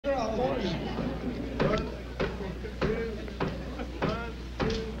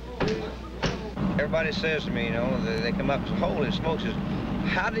Everybody says to me, you know, they come up and say, holy smokes, says,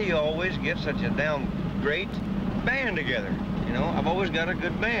 how do you always get such a damn great band together? You know, I've always got a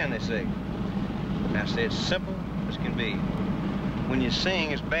good band, they say. And I say, it's simple as can be. When you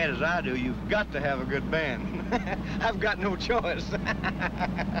sing as bad as I do, you've got to have a good band. I've got no choice.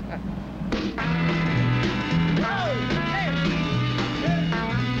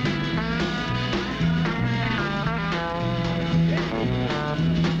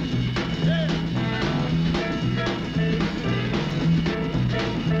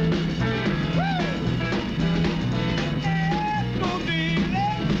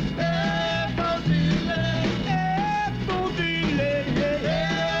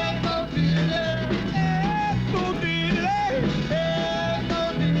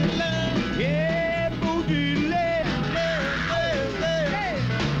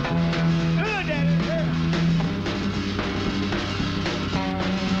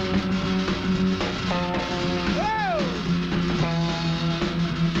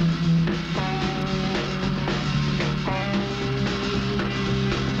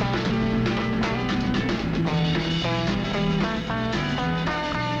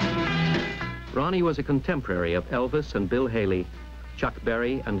 Ronnie was a contemporary of Elvis and Bill Haley, Chuck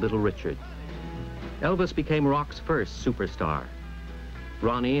Berry and Little Richard. Elvis became rock's first superstar.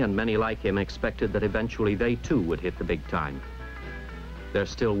 Ronnie and many like him expected that eventually they too would hit the big time. They're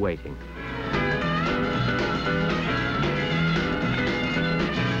still waiting.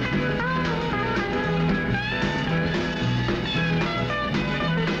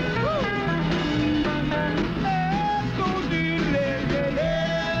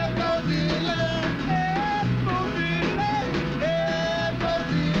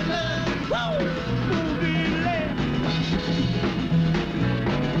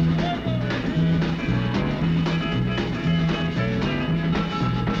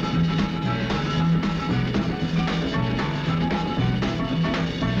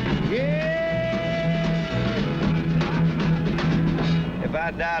 If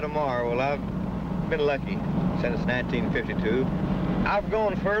I die tomorrow, well, I've been lucky since 1952. I've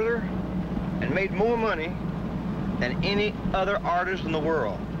gone further and made more money than any other artist in the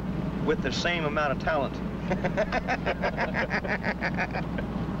world with the same amount of talent.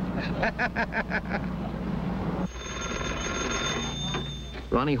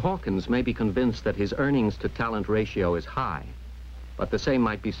 Ronnie Hawkins may be convinced that his earnings to talent ratio is high, but the same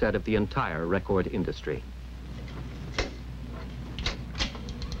might be said of the entire record industry.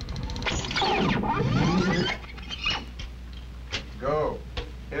 Go.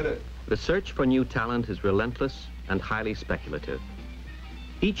 Hit it. The search for new talent is relentless and highly speculative.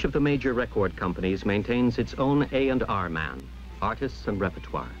 Each of the major record companies maintains its own A&R man, artists and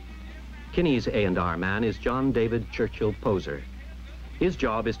repertoire. Kinney's A&R man is John David Churchill Poser. His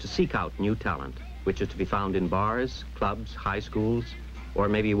job is to seek out new talent, which is to be found in bars, clubs, high schools, or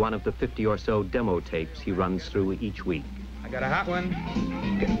maybe one of the 50 or so demo tapes he runs through each week. I got a hot one.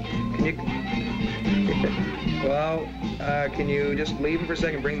 Can you... Well, can you just leave him for a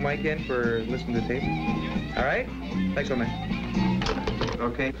second, bring Mike in for listening to the tape? All right? Thanks so much.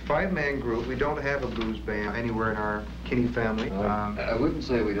 Okay, five-man group. We don't have a blues band anywhere in our Kinney family. I wouldn't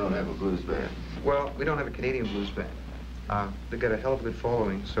say we don't have a blues band. Well, we don't have a Canadian blues band. They've got a hell of a good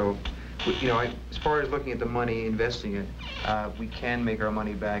following, so, you know, as far as looking at the money, investing it, we can make our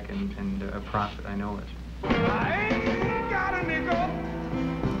money back and a profit, I know it. I ain't got a nickel.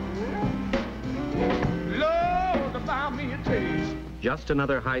 Lord, about me a taste. Just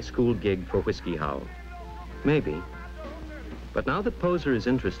another high school gig for Whiskey Howl. Maybe. But now that Poser is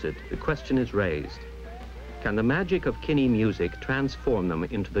interested, the question is raised. Can the magic of Kinney music transform them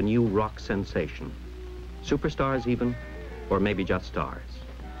into the new rock sensation? Superstars even, or maybe just stars?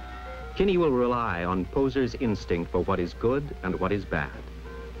 Kinney will rely on Poser's instinct for what is good and what is bad.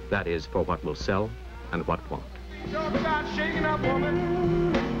 That is, for what will sell and what won't. Talk about shaking up,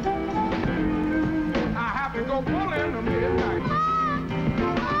 woman. I have to go pulling the midnight.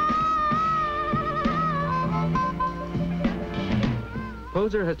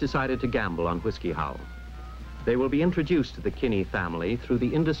 Poser has decided to gamble on Whiskey Howl. They will be introduced to the Kinney family through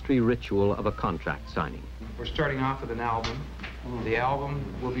the industry ritual of a contract signing. We're starting off with an album. The album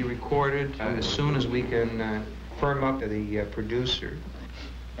will be recorded as soon as we can firm up the producer.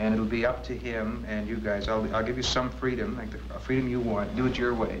 And it'll be up to him and you guys. I'll give you some freedom, like the freedom you want. Do it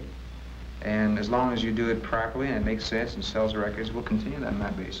your way. And as long as you do it properly and it makes sense and sells records, we'll continue on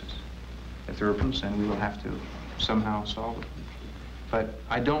that basis. If there are problems, then we will have to somehow solve it. But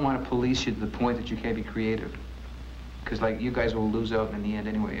I don't want to police you to the point that you can't be creative. Because, like, you guys will lose out in the end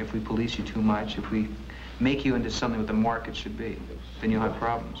anyway. If we police you too much, if we make you into something what the market should be, then you'll have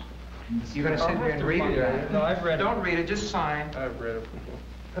problems. You're going to sit here and read it? No, I've read it. Don't read it, just sign. I've read it before.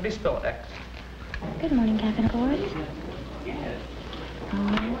 How do you spell X? Good morning, Captain Ford.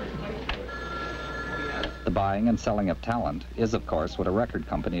 The buying and selling of talent is, of course, what a record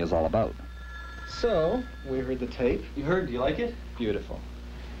company is all about. So, we heard the tape. You heard, do you like it? Beautiful.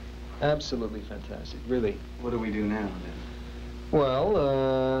 Absolutely fantastic, really. What do we do now, then?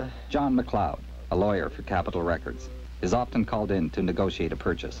 Well, John McLeod, a lawyer for Capitol Records, is often called in to negotiate a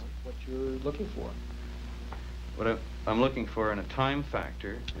purchase. what you're looking for. What I'm looking for in a time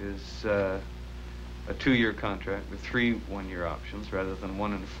factor is a 2-year contract with 3 one-year options rather than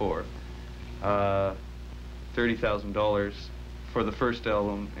 1 and 4. $30,000 for the first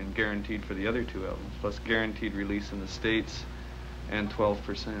album and guaranteed for the other 2 albums, plus guaranteed release in the States and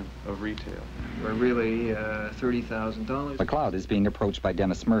 12% of retail. We're really $30,000. McLeod is being approached by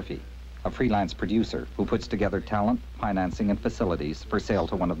Dennis Murphy, a freelance producer who puts together talent, financing, and facilities for sale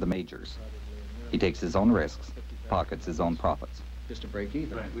to one of the majors. He takes his own risks, pockets his own profits. Just to break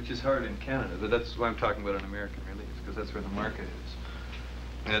even. Right, which is hard in Canada, but that's why I'm talking about an American release, because that's where the market is.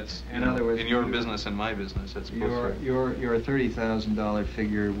 That's, In other words, in your business and my business, that's both. Your $30,000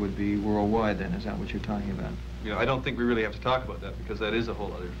 figure would be worldwide then, is that what you're talking about? You know, I don't think we really have to talk about that because that is a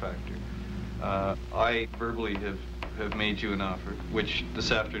whole other factor. I verbally have made you an offer, which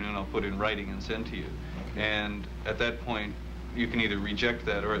this afternoon I'll put in writing and send to you. And at that point, you can either reject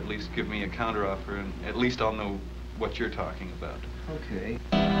that or at least give me a counteroffer, and at least I'll know what you're talking about. Okay.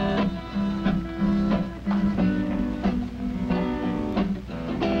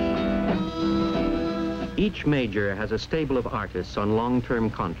 Each major has a stable of artists on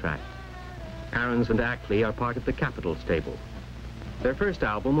long-term contract. Aarons and Ackley are part of the Capitol stable. Their first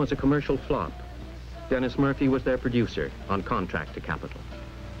album was a commercial flop. Dennis Murphy was their producer on contract to Capitol.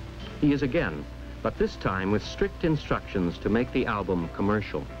 He is again, but this time with strict instructions to make the album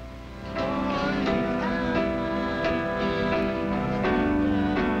commercial.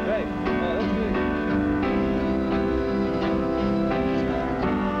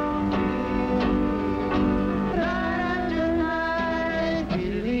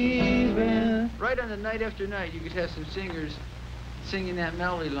 Right on the Night After Night, you could have some singers singing that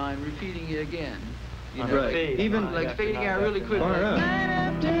melody line, repeating it again. You know, right. Even like fading out really quick. Far out.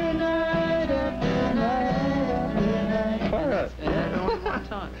 And that only one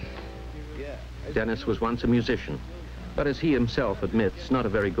time. Dennis was once a musician, but as he himself admits, not a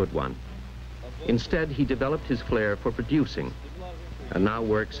very good one. Instead, he developed his flair for producing, and now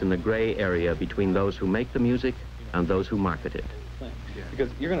works in the gray area between those who make the music and those who market it.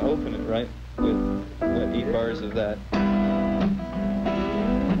 Because you're going to open it, right, with 8 bars of that.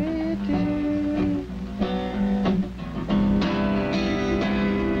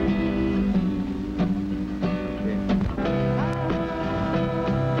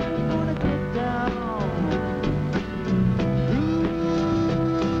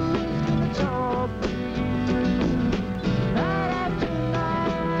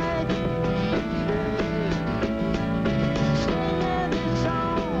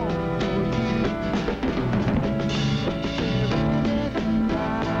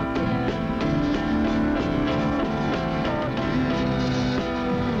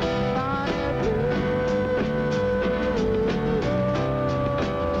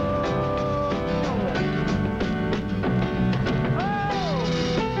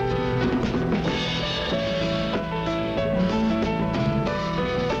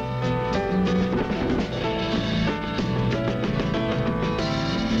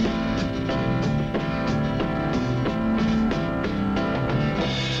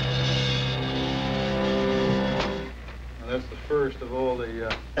 That's the first of all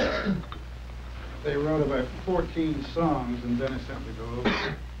the, they wrote about 14 songs and Dennis simply go over.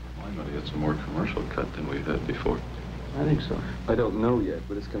 Why not? It's a more commercial cut than we've had before. I think so. I don't know yet,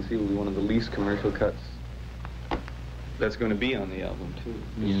 but it's conceivably one of the least commercial cuts that's going to be on the album, too.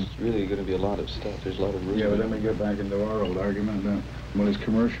 There's really going to be a lot of stuff. There's a lot of room. Yeah, but then we get back into our old argument about what is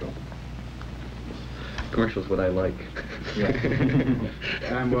commercial. Commercial's what I like. Yeah.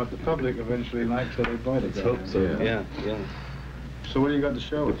 And what the public eventually likes, so they buy the Let's hope so. Yeah, yeah. So what do you got to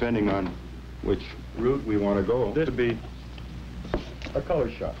show us? Depending on which route we want to go. This would be a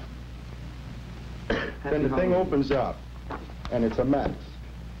color shot. Then the thing opens up, and it's a mess.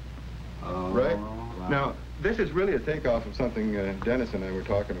 Right? Wow. Now, this is really a takeoff of something Dennis and I were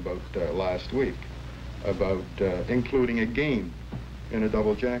talking about last week, about including a game in a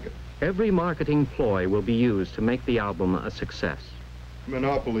double jacket. Every marketing ploy will be used to make the album a success.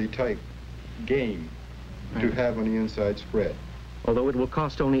 Monopoly-type game to have on the inside spread. Although it will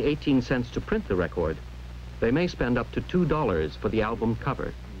cost only 18 cents to print the record, they may spend up to $2 for the album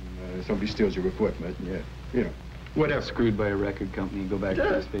cover. somebody steals your equipment, and you know, whatever. Screwed by a record company, go back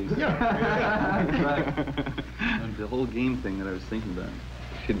to space. Yeah. Right. And the whole game thing that I was thinking about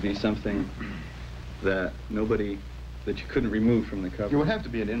should be something that that you couldn't remove from the cover. It would have to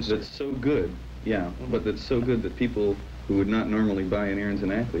be an insert. That's so good, yeah, but that's so good that people who would not normally buy an Aarons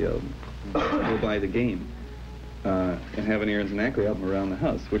and Ackley album will buy the game and have an Aarons and Ackley album around the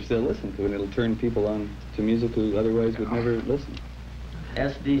house, which they'll listen to, and it'll turn people on to music who otherwise would never listen.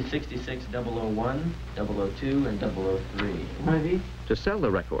 SD 66001, 002, and 003. To sell the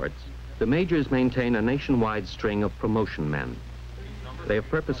records, the majors maintain a nationwide string of promotion men. They have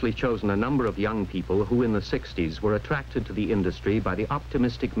purposely chosen a number of young people who in the 60s were attracted to the industry by the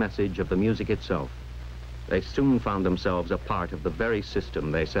optimistic message of the music itself. They soon found themselves a part of the very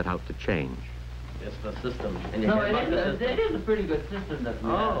system they set out to change. It's the system. And No, it is a pretty good system that we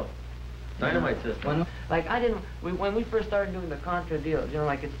have. Dynamite system. Like when we first started doing the Contra deals, you know,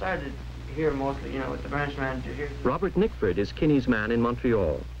 like it started here mostly, you know, with the branch manager here. Robert Nickford is Kinney's man in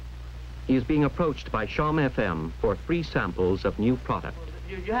Montreal. He is being approached by Sham FM for free samples of new product.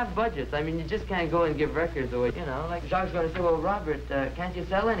 You have budgets. I mean, you just can't go and give records away. You know, like Jacques' going to say, well, Robert, can't you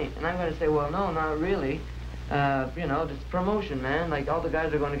sell any? And I'm going to say, well, no, not really. You know, just promotion, man. Like all the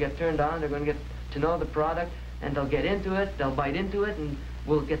guys are going to get turned on. They're going to get to know the product, and they'll get into it. They'll bite into it, and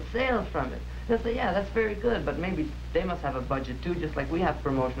we'll get sales from it. They'll say, yeah, that's very good, but maybe they must have a budget too, just like we have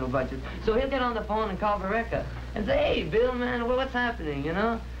promotional budgets. So he'll get on the phone and call Vereca and say, hey, Bill, man, well, what's happening, you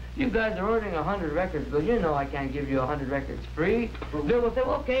know? You guys are ordering 100 records, Bill. You know I can't give you 100 records free. Bill will say,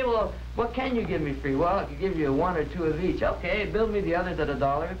 well, okay, well, what can you give me free? Well, I can give you 1 or 2 of each. Okay, build me the others at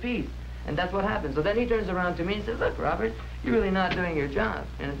 $1 a piece. And that's what happens. So then he turns around to me and says, look, Robert, you're really not doing your job.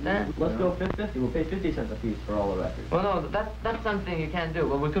 You understand? Let's go 50. We'll pay 50 cents a piece for all the records. Well, no, that's something you can't do.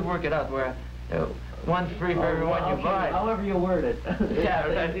 Well, we could work it out where one's free for everyone you buy. However you word it. Yeah,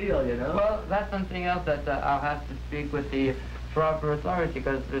 It's a right. deal, you know? Well, that's something else that I'll have to speak with the proper authority,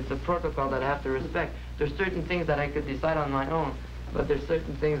 because it's a protocol that I have to respect. There's certain things that I could decide on my own, but there's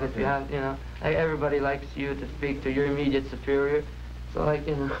certain things that you have, you know, everybody likes you to speak to your immediate superior. So, like,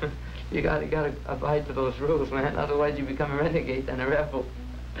 you know, you gotta abide to those rules, man. Otherwise you become a renegade and a rebel.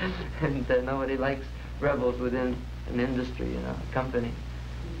 And nobody likes rebels within an industry, you know, a company.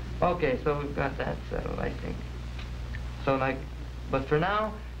 Okay, so we've got that settled, I think. So, like, but for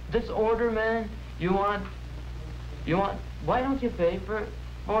now, this order, man, you want, why don't you pay for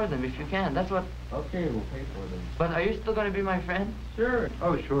them if you can? That's what... Okay, we'll pay for them. But are you still going to be my friend? Sure.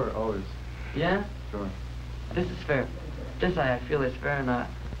 Oh, sure, always. Yeah? Sure. This is fair. This I feel is fair, and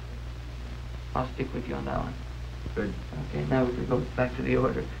I'll stick with you on that one. Good. Okay, now we can go back to the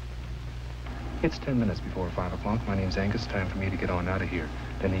order. It's 10 minutes before 5 o'clock. My name's Angus. Time for me to get on out of here.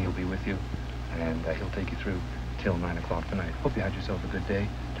 Denny will be with you, and he'll take you through till 9 o'clock tonight. Hope you had yourself a good day.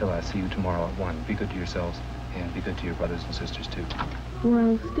 Till I see you tomorrow at 1. Be good to yourselves, and be good to your brothers and sisters, too.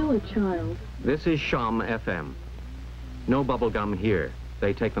 While still a child. This is Sham FM. No bubblegum here.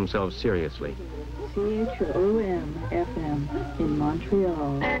 They take themselves seriously. CHOM FM in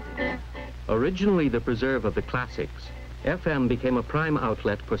Montreal. Originally the preserve of the classics, FM became a prime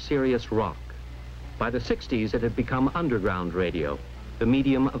outlet for serious rock. By the 60s, it had become underground radio, the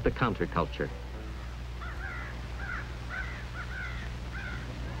medium of the counterculture.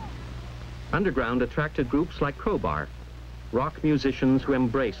 Underground attracted groups like Crowbar, rock musicians who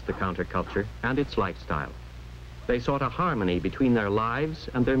embraced the counterculture and its lifestyle. They sought a harmony between their lives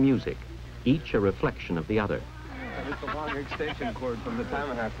and their music, each a reflection of the other. It's a long extension cord from the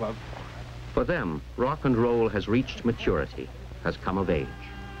Tomahawk Club. For them, rock and roll has reached maturity, has come of age.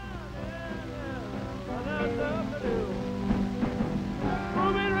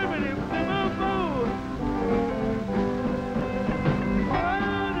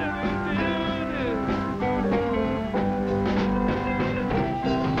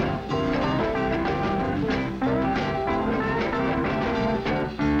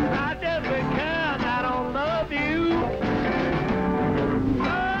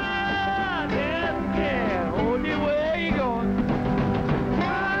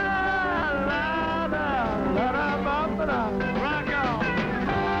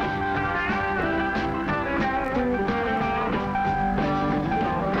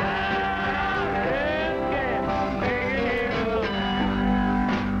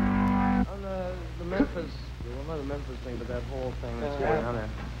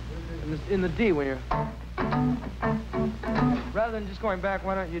 In the D, when you're... Rather than just going back,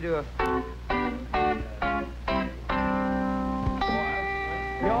 why don't you do a...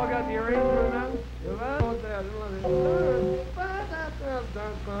 You all got the arrangement now?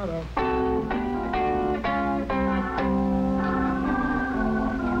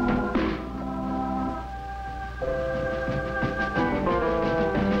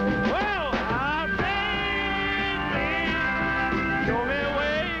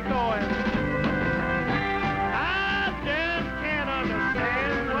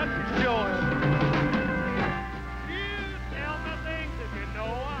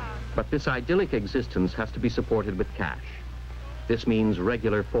 This idyllic existence has to be supported with cash. This means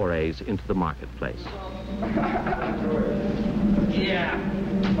regular forays into the marketplace. Yeah.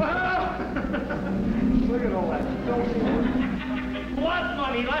 Look at all that. What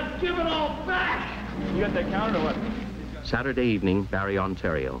money? Let's give it all back. You got that counted or what? Saturday evening, Barrie,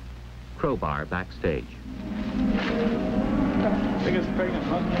 Ontario. Crowbar backstage. Biggest pregnant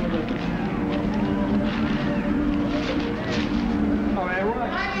monkey in the business. Oh, man, Am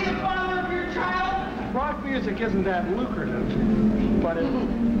I the father of your child? rock music isn't that lucrative, but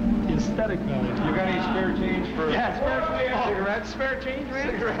the aesthetic value. You got any spare change for... Yeah, spare change. Cigarettes? Spare change,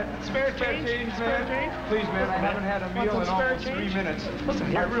 man? Cigarettes. Spare change, man? Spare change? Please, man, I haven't had a meal in almost 3 minutes.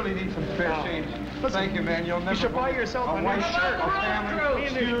 Listen, I really need some spare change. Thank you, man. You'll never... You should buy yourself a white shirt, a family,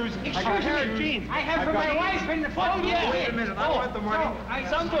 shoes. I got jeans. I have for my wife in the... Oh, yeah. Wait a minute, I want the money.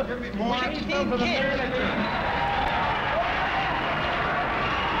 Some for... Give me more. Some for the furniture.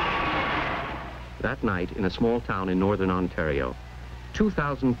 That night, in a small town in northern Ontario,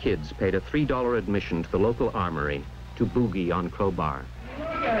 2,000 kids paid a $3 admission to the local armory to boogie on Crowbar.